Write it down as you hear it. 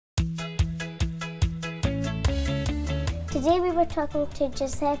Today we were talking to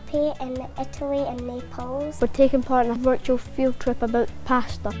Giuseppe in Italy and Naples. We're taking part in a virtual field trip about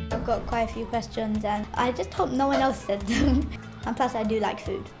pasta. I've got quite a few questions and I just hope no one else said them. And plus I do like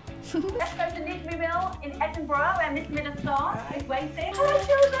food. Let's go to Nisberry in Edinburgh where Miss Miller starts is waiting. Hello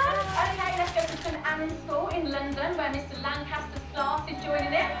children! Okay, let's go to St Anne's School in London where Mr Lancaster starts is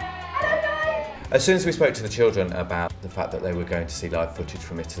joining in. Hello guys! As soon as we spoke to the children about the fact that they were going to see live footage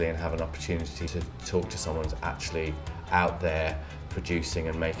from Italy and have an opportunity to talk to someone who's actually out there producing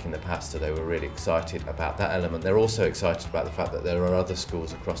and making the pasta, they were really excited about that element. They're also excited about the fact that there are other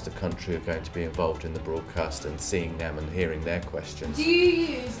schools across the country who are going to be involved in the broadcast and seeing them and hearing their questions. Do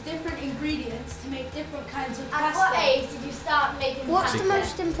you use different ingredients to make different kinds of pasta? At what age did you start making pasta? What's the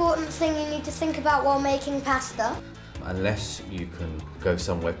most important thing you need to think about while making pasta? Unless you can go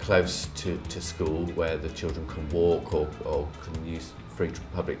somewhere close to school where the children can walk or can use free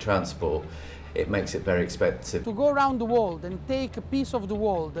public transport, it makes it very expensive. To go around the world and take a piece of the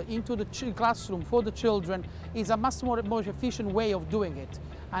world into the classroom for the children is a much more efficient way of doing it.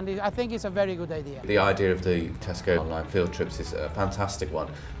 And I think it's a very good idea. The idea of the Tesco online field trips is a fantastic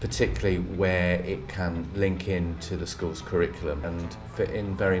one, particularly where it can link into the school's curriculum and fit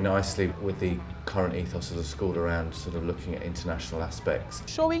in very nicely with the current ethos of the school around sort of looking at international aspects.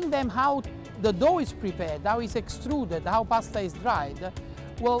 Showing them how the dough is prepared, how it's extruded, how pasta is dried,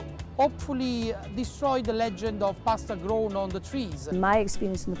 will hopefully destroy the legend of pasta grown on the trees. My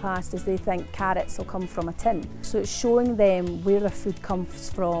experience in the past is they think carrots will come from a tin. So it's showing them where their food comes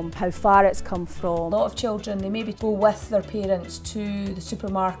from, how far it's come from. A lot of children, they maybe go with their parents to the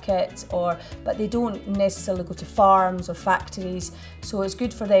supermarket, but they don't necessarily go to farms or factories. So it's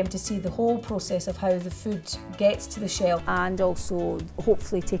good for them to see the whole process of how the food gets to the shelf. And also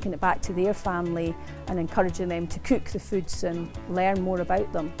hopefully taking it back to their family and encouraging them to cook the foods and learn more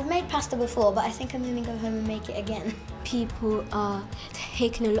about them. I've made pasta before, but I think I'm going to go home and make it again. People are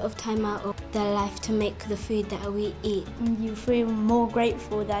taking a lot of time out of their life to make the food that we eat. You feel more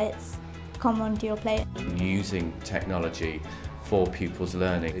grateful that it's come onto your plate. Using technology for pupils'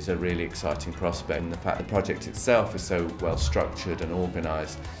 learning is a really exciting prospect, and the fact the project itself is so well structured and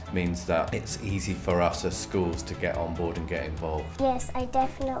organised means that it's easy for us as schools to get on board and get involved. Yes, I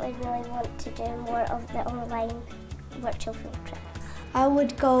definitely really want to do more of the online virtual field trips. I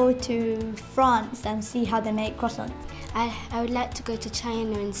would go to France and see how they make croissants. I would like to go to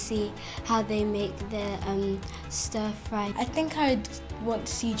China and see how they make their stir fry. I think I'd want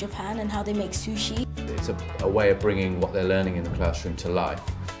to see Japan and how they make sushi. It's a way of bringing what they're learning in the classroom to life.